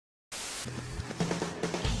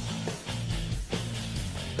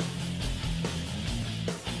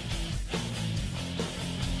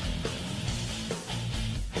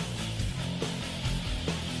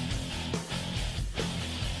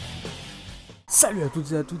Salut à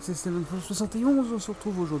toutes et à toutes, c'est SEVEN-XXL. On se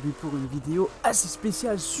retrouve aujourd'hui pour une vidéo assez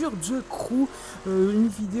spéciale sur The Crew. Une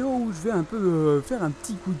vidéo où je vais un peu faire un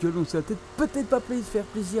petit coup de gueule. Donc ça va peut-être pas faire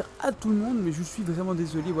plaisir à tout le monde, mais je suis vraiment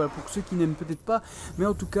désolé, voilà, pour ceux qui n'aiment peut-être pas. Mais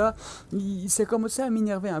en tout cas, ça a commencé à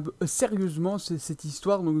m'énerver un peu sérieusement cette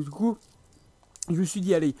histoire. Donc du coup, je me suis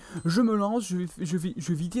dit, allez, je me lance, je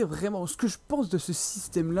vais dire vraiment ce que je pense de ce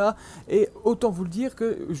système-là. Et autant vous le dire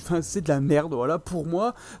que c'est de la merde, voilà, pour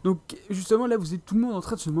moi. Donc, justement, là, vous êtes tout le monde en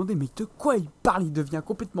train de se demander, mais de quoi il parle? Il devient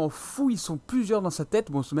complètement fou, ils sont plusieurs dans sa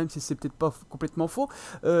tête. Bon, même si c'est peut-être pas complètement faux.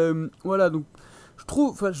 Voilà, donc,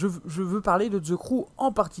 je veux parler de The Crew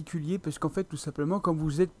en particulier, parce qu'en fait, tout simplement, comme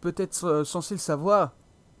vous êtes peut-être censé le savoir,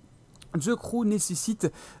 The Crew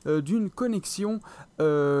nécessite d'une connexion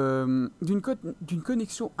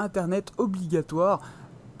internet obligatoire,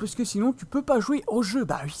 parce que sinon tu peux pas jouer au jeu.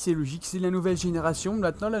 Bah oui, c'est logique, c'est la nouvelle génération.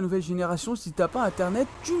 Maintenant, la nouvelle génération, si t'as pas internet,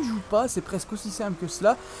 tu ne joues pas. C'est presque aussi simple que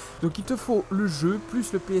cela. Donc il te faut le jeu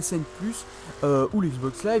plus le PSN plus ou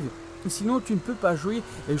l'Xbox Live. Sinon tu ne peux pas jouer,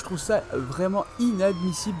 et je trouve ça vraiment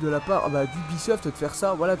inadmissible de la part d'Ubisoft de faire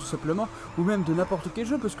ça, voilà, tout simplement, ou même de n'importe quel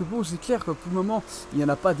jeu, parce que bon, c'est clair que pour le moment il n'y en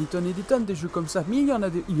a pas des tonnes et des tonnes des jeux comme ça, mais il y en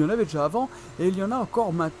avait déjà avant, et il y en a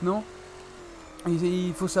encore maintenant. Et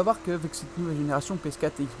il faut savoir qu'avec cette nouvelle génération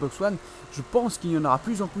PS4 et Xbox One, je pense qu'il y en aura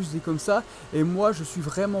plus en plus des comme ça. Et moi, je suis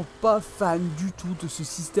vraiment pas fan du tout de ce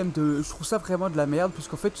système de... Je trouve ça vraiment de la merde,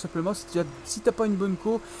 puisqu'en fait, tout simplement, si t'as pas une bonne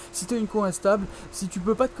co, si t'as une co instable, si tu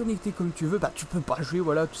peux pas te connecter comme tu veux, bah tu peux pas jouer,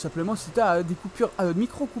 voilà, tout simplement. Si t'as des coupures,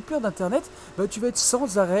 micro-coupures d'internet, bah tu vas être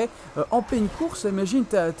sans arrêt en pleine course. Imagine,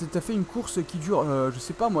 t'as fait une course qui dure, je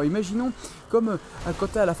sais pas moi, imaginons, comme quand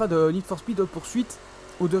t'es à la fin de Need for Speed Hot Pursuit,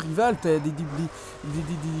 ou de rival, tu as des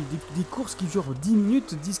courses qui durent 10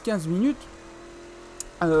 minutes, 10-15 minutes.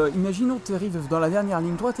 Imaginons tu arrives dans la dernière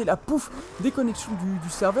ligne droite et là, pouf, déconnexion du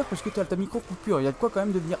serveur parce que tu as ta micro-coupure. Il y a de quoi quand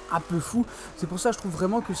même devenir un peu fou. C'est pour ça que je trouve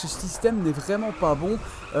vraiment que ce système n'est vraiment pas bon.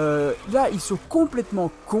 Là, ils sont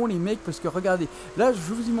complètement cons, les mecs, parce que regardez, là, je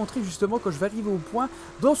vais vous y montrer justement quand je vais arriver au point.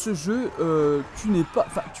 Dans ce jeu,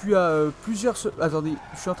 tu as plusieurs... Attendez,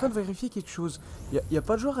 je suis en train de vérifier quelque chose. Il n'y a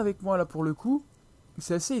pas de joueur avec moi là pour le coup.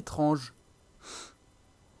 C'est assez étrange.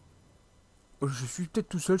 Je suis peut-être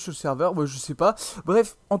tout seul sur le serveur, moi je sais pas.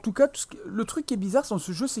 Bref, en tout cas, le truc qui est bizarre dans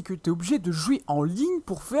ce jeu, c'est que tu es obligé de jouer en ligne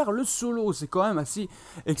pour faire le solo. C'est quand même assez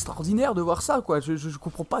extraordinaire de voir ça, quoi. Je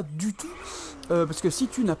comprends pas du tout. Parce que si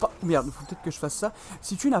tu n'as pas... Merde, il faut peut-être que je fasse ça.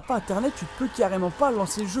 Si tu n'as pas internet, tu peux carrément pas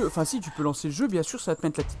lancer le jeu. Enfin si, tu peux lancer le jeu, bien sûr, ça va te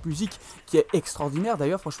mettre la petite musique qui est extraordinaire.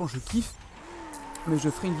 D'ailleurs, franchement, je kiffe. Mais je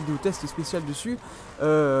ferai une vidéo test spéciale dessus.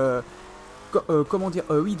 Comment dire,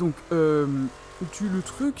 oui, donc le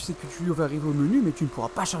truc c'est que tu vas arriver au menu, mais tu ne pourras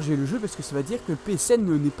pas charger le jeu parce que ça va dire que le PSN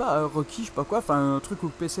n'est pas requis, je sais pas quoi, enfin un truc au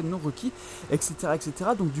PSN non requis, etc.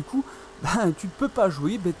 Donc du coup, tu ne peux pas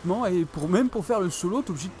jouer bêtement, et même pour faire le solo, tu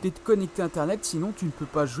es obligé d'être connecté à internet, sinon tu ne peux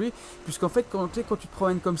pas jouer, puisqu'en fait quand tu te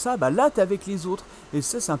promènes comme ça, là tu es avec les autres, et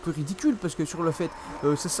ça c'est un peu ridicule, parce que sur le fait,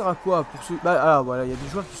 ça sert à quoi pour ceux... alors voilà, il y a des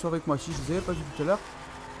joueurs qui sont avec moi ici, je les avais pas vu tout à l'heure.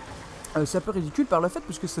 C'est un peu ridicule par le fait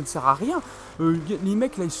parce que ça ne sert à rien. Les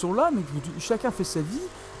mecs là ils sont là, mais chacun fait sa vie.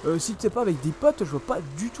 Si tu n'es pas avec des potes, je vois pas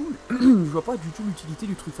du tout l'utilité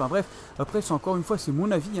du truc. Enfin bref, après c'est encore une fois c'est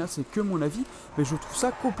mon avis, hein, c'est que mon avis, mais je trouve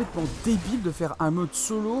ça complètement débile de faire un mode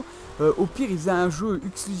solo. Au pire ils ont un jeu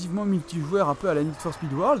exclusivement multijoueur un peu à la Need for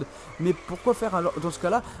Speed World, mais pourquoi faire alors, dans ce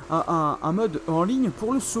cas-là un mode en ligne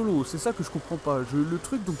pour le solo? C'est ça que je comprends pas. Le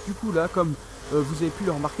truc, donc du coup là, comme vous avez pu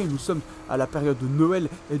le remarquer, nous sommes à la période de Noël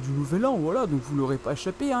et du Nouvel An, voilà, donc vous l'aurez pas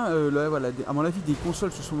échappé, hein, là, voilà, à mon avis des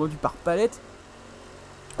consoles se sont vendues par palette,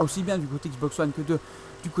 aussi bien du côté Xbox One que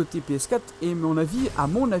du côté PS4, et à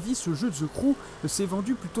mon avis ce jeu de The Crew s'est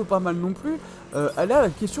vendu plutôt pas mal non plus. Là la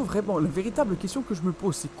question vraiment, la véritable question que je me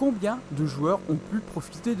pose, c'est combien de joueurs ont pu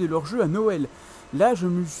profiter de leur jeu à Noël? Là je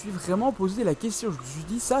me suis vraiment posé la question, je me suis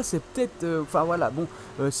dit ça c'est peut-être, enfin voilà, bon,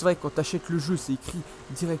 c'est vrai que quand tu achètes le jeu c'est écrit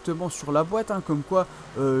directement sur la boîte, hein, comme quoi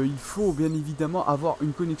il faut bien évidemment avoir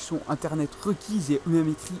une connexion internet requise et même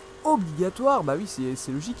écrit obligatoire, bah oui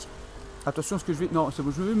c'est logique. Attention à ce que je vais... Non, c'est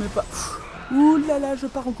bon, je vais même pas... Ouh là là, je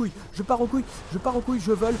pars en couille, je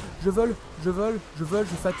vole,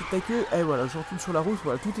 je fais tête à queue, et voilà, je retourne sur la route,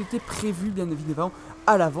 voilà, tout était prévu bien évidemment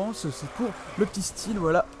à l'avance, c'est pour le petit style,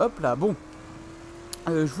 voilà, hop là, bon.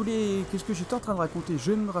 Qu'est-ce que j'étais en train de raconter?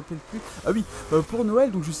 Je ne me rappelle plus. Ah oui, pour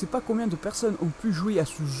Noël, donc je sais pas combien de personnes ont pu jouer à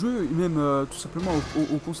ce jeu, et même tout simplement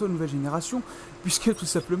aux consoles nouvelle génération, puisque tout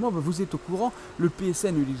simplement, bah, vous êtes au courant, le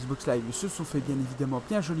PSN et le Xbox Live se sont fait bien évidemment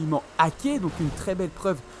bien joliment hacker, donc une très belle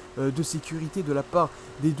preuve de sécurité de la part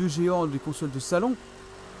des deux géants des consoles de salon.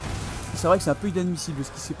 C'est vrai que c'est un peu inadmissible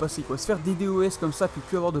ce qui s'est passé, quoi. Se faire des DOS comme ça, puis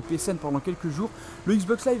plus avoir de PSN pendant quelques jours. Le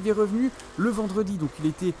Xbox Live est revenu le vendredi, donc il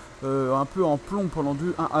était un peu en plomb pendant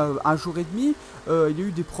un jour et demi. Il y a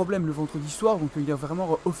eu des problèmes le vendredi soir, donc il est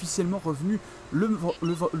vraiment officiellement revenu le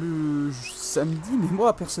samedi. Mais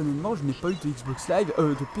moi, personnellement, je n'ai pas eu de Xbox Live,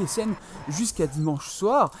 de PSN jusqu'à dimanche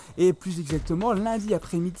soir, et plus exactement lundi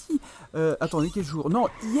après-midi. Attendez, quel jour? Non,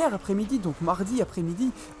 hier après-midi, donc mardi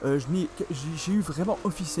après-midi, j'ai eu vraiment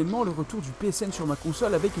officiellement le retour du PSN sur ma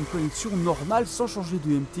console avec une connexion normale sans changer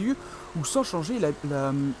de MTU ou sans changer la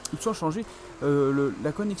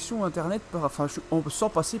connexion internet sans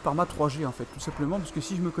passer par ma 3G en fait, tout simplement parce que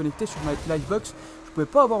si je me connectais sur ma Livebox, je pouvais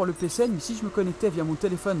pas avoir le PSN, mais si je me connectais via mon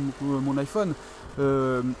téléphone, mon iPhone,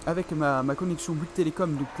 avec ma connexion Bouygues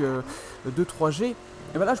Télécom donc de 3G, et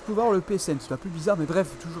ben là je pouvais avoir le PSN. C'est un peu bizarre, mais bref,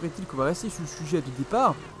 toujours est-il qu'on va rester sur le sujet de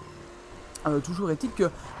départ. Toujours est-il que,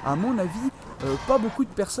 à mon avis, pas beaucoup de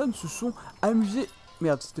personnes se sont amusées.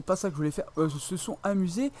 Merde, c'était pas ça que je voulais faire. Se sont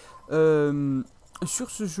amusées sur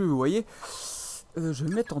ce jeu, vous voyez. Je vais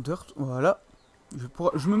me mettre en dirt, voilà.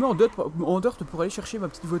 Je me mets en dirt pour aller chercher ma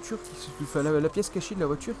petite voiture, la pièce cachée de la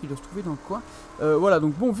voiture qui doit se trouver dans le coin. Voilà,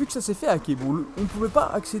 donc bon, vu que ça s'est fait hacker, bon, on ne pouvait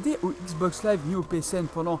pas accéder au Xbox Live ni au PSN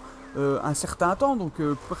pendant un certain temps. Donc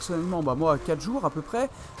personnellement, bah, moi, 4 jours à peu près,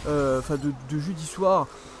 enfin de jeudi soir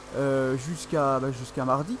jusqu'à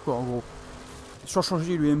mardi, quoi, en gros. Sans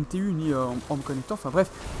changer le MTU ni en me connectant, enfin bref,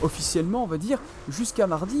 officiellement on va dire jusqu'à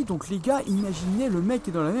mardi. Donc les gars, imaginez le mec qui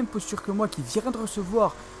est dans la même posture que moi, qui vient de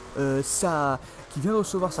recevoir sa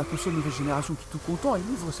console nouvelle génération, qui est tout content, il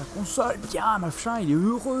ouvre sa console, bien machin, il est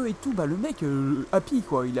heureux et tout, bah le mec happy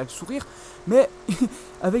quoi, il a le sourire, mais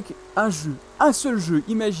avec un seul jeu,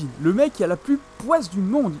 imagine, le mec qui a la plus poisse du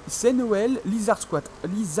monde, c'est Noël, Lizard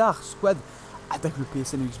Squad attaque le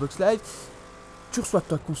PSN et Xbox Live. Tu reçois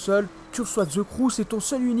ta console, tu reçois The Crew, c'est ton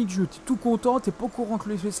seul et unique jeu, t'es tout content, t'es pas au courant que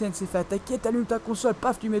le PSN s'est fait attaquer, t'allumes ta console,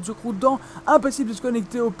 paf, tu mets The Crew dedans, impossible de se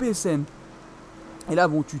connecter au PSN. Et là,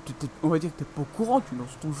 bon, on va dire que t'es pas au courant, tu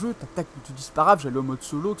lances ton jeu, t'attaques, tu dis c'est pas grave, j'allais en mode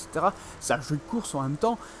solo, etc. C'est un jeu de course en même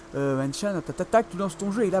temps, t'attaques, tu lances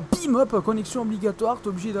ton jeu, et là, bim, hop, connexion obligatoire, t'es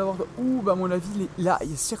obligé d'avoir... Ouh, bah à mon avis, là,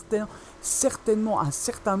 il y a certainement un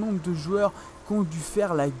certain nombre de joueurs qui ont dû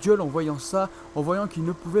faire la gueule en voyant ça, en voyant qu'ils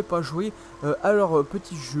ne pouvaient pas jouer à leur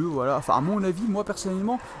petit jeu, voilà. Enfin, à mon avis, moi,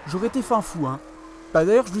 personnellement, j'aurais été fin fou, hein. Bah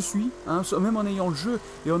d'ailleurs je le suis, hein, même en ayant le jeu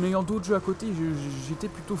et en ayant d'autres jeux à côté, j'étais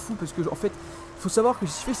plutôt fou parce que en fait, faut savoir que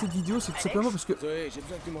si je fais cette vidéo, c'est tout simplement parce que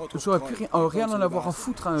j'aurais pu rien en avoir à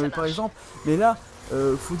foutre, hein, par exemple, mais là,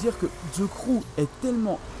 faut dire que The Crew est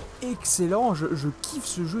tellement excellent, je kiffe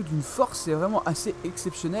ce jeu d'une force, c'est vraiment assez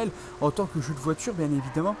exceptionnel en tant que jeu de voiture bien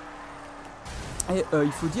évidemment, et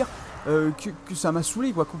il faut dire que ça m'a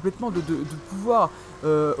saoulé quoi, complètement de pouvoir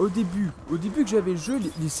au début que j'avais le jeu,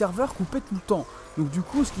 les serveurs coupaient tout le temps. Donc du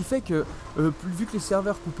coup, ce qui fait que vu que les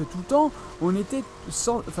serveurs coupaient tout le temps,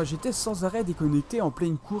 j'étais sans arrêt déconnecté en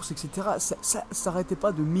pleine course, etc. Ça s'arrêtait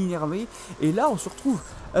pas de m'énerver. Et là, on se retrouve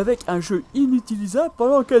avec un jeu inutilisable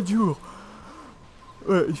pendant 4 jours.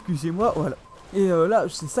 Ouais, excusez-moi, voilà. Et là,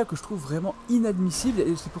 c'est ça que je trouve vraiment inadmissible,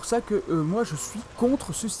 et c'est pour ça que moi je suis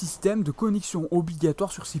contre ce système de connexion obligatoire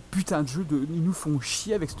sur ces putains de jeux. Ils nous font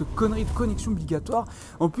chier avec cette connerie de connexion obligatoire.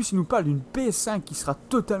 En plus, ils nous parlent d'une PS5 qui sera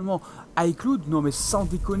totalement iCloud. Non mais sans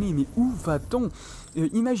déconner, mais où va-t-on?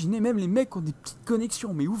 Imaginez, même les mecs qui ont des petites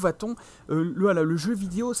connexions, mais où va-t-on? Voilà, le jeu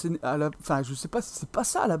vidéo, enfin je sais pas si c'est pas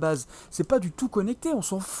ça à la base, c'est pas du tout connecté, on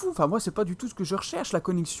s'en fout. Enfin moi c'est pas du tout ce que je recherche, la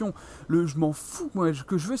connexion, je m'en fous. Moi ce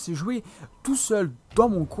que je veux c'est jouer tout seul dans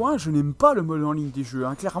mon coin. Je n'aime pas le mode en ligne des jeux,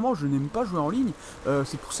 hein. Clairement je n'aime pas jouer en ligne.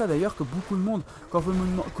 C'est pour ça d'ailleurs que beaucoup de monde, quand vous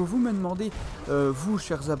me demandez, vous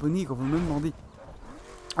chers abonnés, quand vous me demandez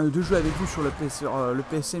de jouer avec vous sur le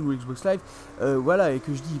PSN ou Xbox Live, voilà, et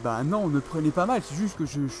que je dis bah non, ne prenez pas mal, c'est juste que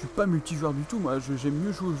je suis pas multijoueur du tout, moi j'aime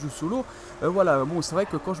mieux jouer aux jeux solo. Voilà, bon c'est vrai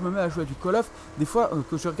que quand je me mets à jouer à du Call of, des fois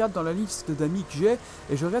que je regarde dans la liste d'amis que j'ai,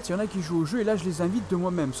 et je regarde s'il y en a qui jouent au jeu, et là je les invite de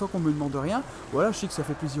moi-même sans qu'on me demande rien. Voilà, je sais que ça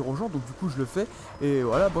fait plaisir aux gens, donc du coup je le fais, et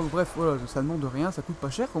voilà, bon bref, voilà, ça demande rien, ça coûte pas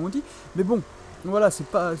cher comme on dit, mais bon. Voilà,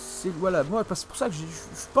 voilà, moi c'est pour ça que je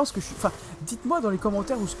pense que enfin, dites-moi dans les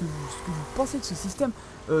commentaires ce que vous pensez de ce système.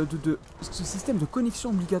 ce système de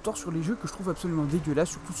connexion obligatoire sur les jeux que je trouve absolument dégueulasse,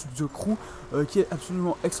 surtout sur The Crew qui est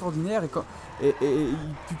absolument extraordinaire, et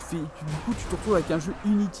du coup tu te retrouves avec un jeu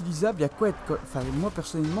inutilisable. Il y a quoi être, enfin moi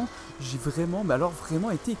personnellement j'ai vraiment, mais alors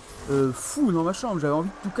vraiment été fou dans ma chambre, j'avais envie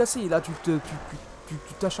de tout casser, et là tu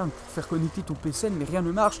t'acharnes pour faire connecter ton PSN mais rien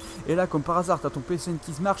ne marche, et là comme par hasard t'as ton PSN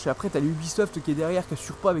qui se marche, et après t'as l'Ubisoft qui est derrière, qui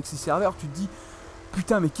assure pas avec ses serveurs, tu te dis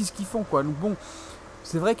putain mais qu'est-ce qu'ils font quoi. Donc bon,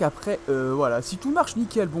 c'est vrai qu'après voilà, si tout marche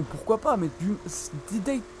nickel, bon pourquoi pas, mais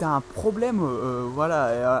dès que t'as un problème,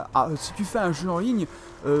 voilà, si tu fais un jeu en ligne,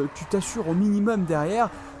 tu t'assures au minimum derrière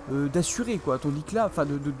d'assurer quoi, tandis que là, enfin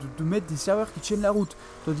de mettre des serveurs qui tiennent la route,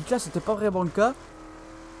 tandis que là c'était pas vraiment le cas.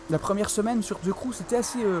 La première semaine sur The Crew c'était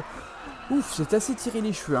assez ouf, c'était assez tiré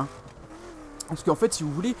les cheveux hein. Parce qu'en fait si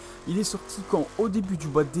vous voulez, il est sorti au début du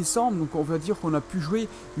mois de décembre, donc on va dire qu'on a pu jouer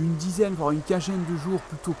une dizaine voire une quinzaine de jours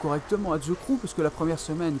plutôt correctement à The Crew, parce que la première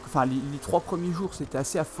semaine, enfin les 3 premiers jours c'était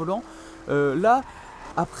assez affolant. Là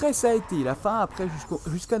après ça a été la fin, après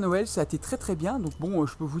jusqu'à Noël ça a été très très bien. Donc bon,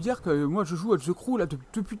 je peux vous dire que moi je joue à The Crew là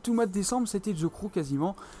depuis tout le mois de décembre, c'était The Crew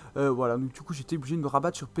quasiment. Voilà, donc du coup j'étais obligé de me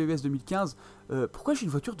rabattre sur PES 2015. Pourquoi j'ai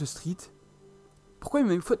une voiture de street? Pourquoi il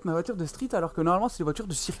m'a fait ma voiture de street alors que normalement c'est une voiture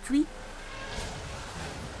de circuit?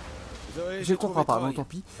 Je ne comprends pas, bon tant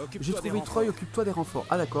pis. J'ai trouvé Troy, occupe-toi des renforts.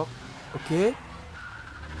 Ah d'accord, ok.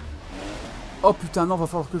 Oh putain non, va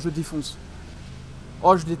falloir que je défonce.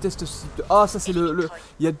 Oh je déteste ce site. Ah ça c'est il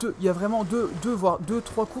y a vraiment voire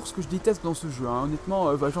 3 courses que je déteste dans ce jeu hein.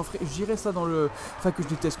 Honnêtement, je dirais ça dans le... Enfin que je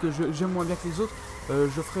déteste, que j'aime moins bien que les autres.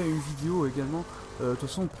 Je ferai une vidéo également, de toute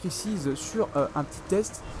façon précise, sur un petit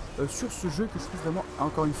test sur ce jeu que je trouve vraiment,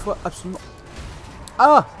 encore une fois, absolument...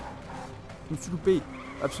 Ah, je me suis loupé.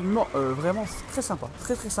 Absolument, vraiment très sympa,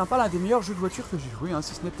 très sympa, l'un des meilleurs jeux de voiture que j'ai joué, hein,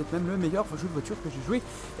 si ce n'est peut-être même le meilleur jeu de voiture que j'ai joué.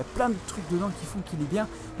 Il y a plein de trucs dedans qui font qu'il est bien,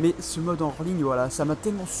 mais ce mode en ligne, voilà, ça m'a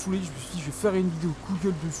tellement saoulé, je me suis dit je vais faire une vidéo coup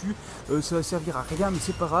gueule dessus, ça va servir à rien, mais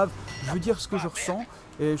c'est pas grave, je veux dire ce que je ressens,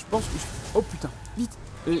 et je pense que... Oh putain, vite.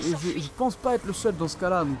 Et je pense pas être le seul dans ce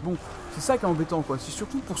cas-là, donc bon, c'est ça qui est embêtant quoi, c'est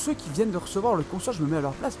surtout pour ceux qui viennent de recevoir le console, je me mets à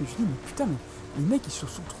leur place, mais je dis mais putain, mais les mecs ils se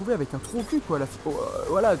sont retrouvés avec un trou au cul quoi,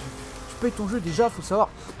 voilà, tu payes ton jeu déjà, faut savoir,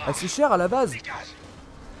 assez cher à la base.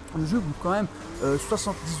 Le jeu coûte quand même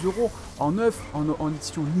 70 € en neuf, en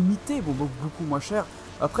édition limitée, bon beaucoup moins cher.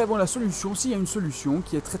 Après bon, la solution, s'il y a une solution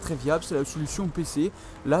qui est très viable, c'est la solution PC.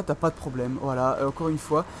 Là t'as pas de problème, voilà, encore une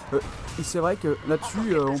fois. Et c'est vrai que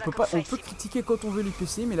là-dessus on peut critiquer quand on veut les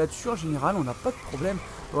PC, mais là-dessus en général on n'a pas de problème.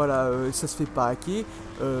 Voilà, ça se fait pas hacker,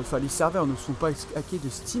 enfin les serveurs ne sont pas hackés de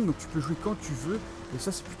Steam, donc tu peux jouer quand tu veux, et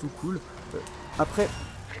ça c'est plutôt cool. Après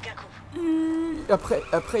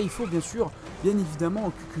il faut bien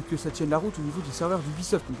évidemment que ça tienne la route au niveau des serveurs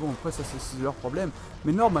d'Ubisoft. Bon après ça c'est leur problème,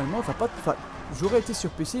 mais normalement t'as pas de... Enfin, j'aurais été sur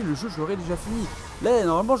PC, le jeu j'aurais déjà fini. Là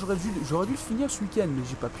normalement j'aurais dû le finir ce week-end, mais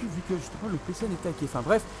j'ai pas pu vu que justement le PC n'était hacké. Enfin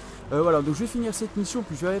bref, voilà, donc je vais finir cette mission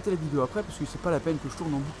puis je vais arrêter la vidéo après parce que c'est pas la peine que je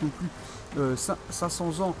tourne en boucle non plus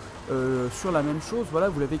 500 ans sur la même chose. Voilà,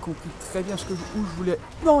 vous l'avez compris très bien où je voulais...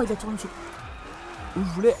 Non, il a tourné sur... Où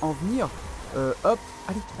je voulais en venir. Hop,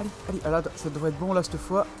 allez, ah là, ça devrait être bon là cette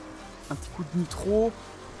fois. Un petit coup de nitro,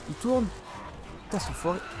 il tourne. Putain, son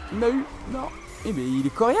forêt, il m'a eu, non. Eh mais il est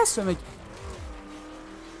coriace ce mec.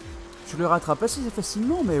 Je le rattrape assez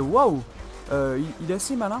facilement, mais waouh, il est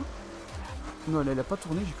assez malin. Non, là, il a pas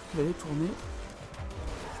tourné, j'ai cru qu'il allait tourner.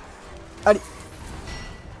 Allez.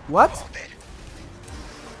 What?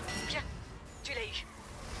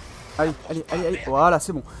 Allez, voilà,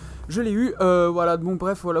 c'est bon. Je l'ai eu, voilà, bon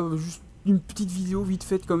bref, voilà, juste une petite vidéo vite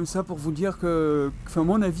faite comme ça pour vous dire que, enfin,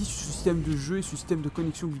 mon avis sur ce système de jeu et ce système de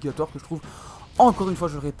connexion obligatoire que je trouve, encore une fois,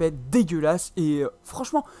 je le répète, dégueulasse. Et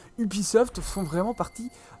franchement, Ubisoft font vraiment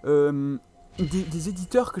partie des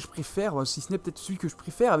éditeurs que je préfère, si ce n'est peut-être celui que je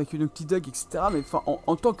préfère avec une Naughty Dog, etc. Mais enfin,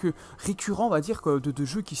 en tant que récurrent, on va dire, de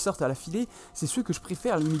jeux qui sortent à la filée, c'est ceux que je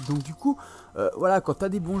préfère limite. Donc du coup, voilà, quand t'as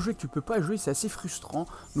des bons jeux que tu peux pas jouer, c'est assez frustrant.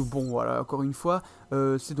 Donc bon, voilà, encore une fois,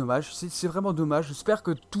 c'est dommage, c'est vraiment dommage. J'espère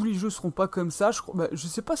que tous les jeux seront pas comme ça. Je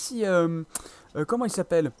sais pas si, comment il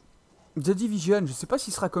s'appelle, The Division, je sais pas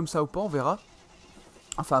s'il sera comme ça ou pas, on verra.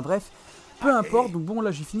 Enfin bref. Peu importe, donc bon là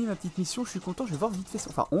j'ai fini ma petite mission, je suis content, je vais voir vite fait,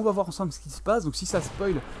 enfin on va voir ensemble ce qui se passe, donc si ça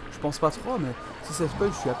spoil, je pense pas trop, mais si ça spoil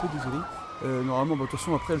je suis un peu désolé. Normalement, bon, de toute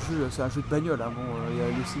façon après le jeu c'est un jeu de bagnole, hein. Bon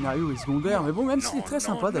le scénario est secondaire, mais bon même s'il est très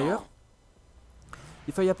sympa d'ailleurs,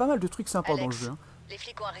 il y a pas mal de trucs sympas dans le jeu. Hein. Les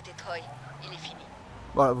flics ont arrêté Troy, il est fini.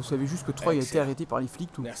 Voilà, vous savez juste que Troy a été arrêté par les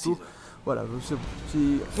flics, tout plutôt. Voilà, c'est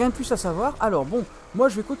rien de plus à savoir. Alors bon, moi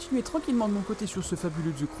je vais continuer tranquillement de mon côté sur ce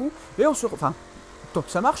fabuleux The Crew, et on se... Enfin, tant que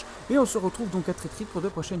ça marche, et on se retrouve donc à très vite pour de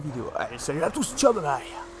prochaines vidéos. Allez, salut à tous, ciao, bye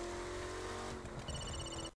bye.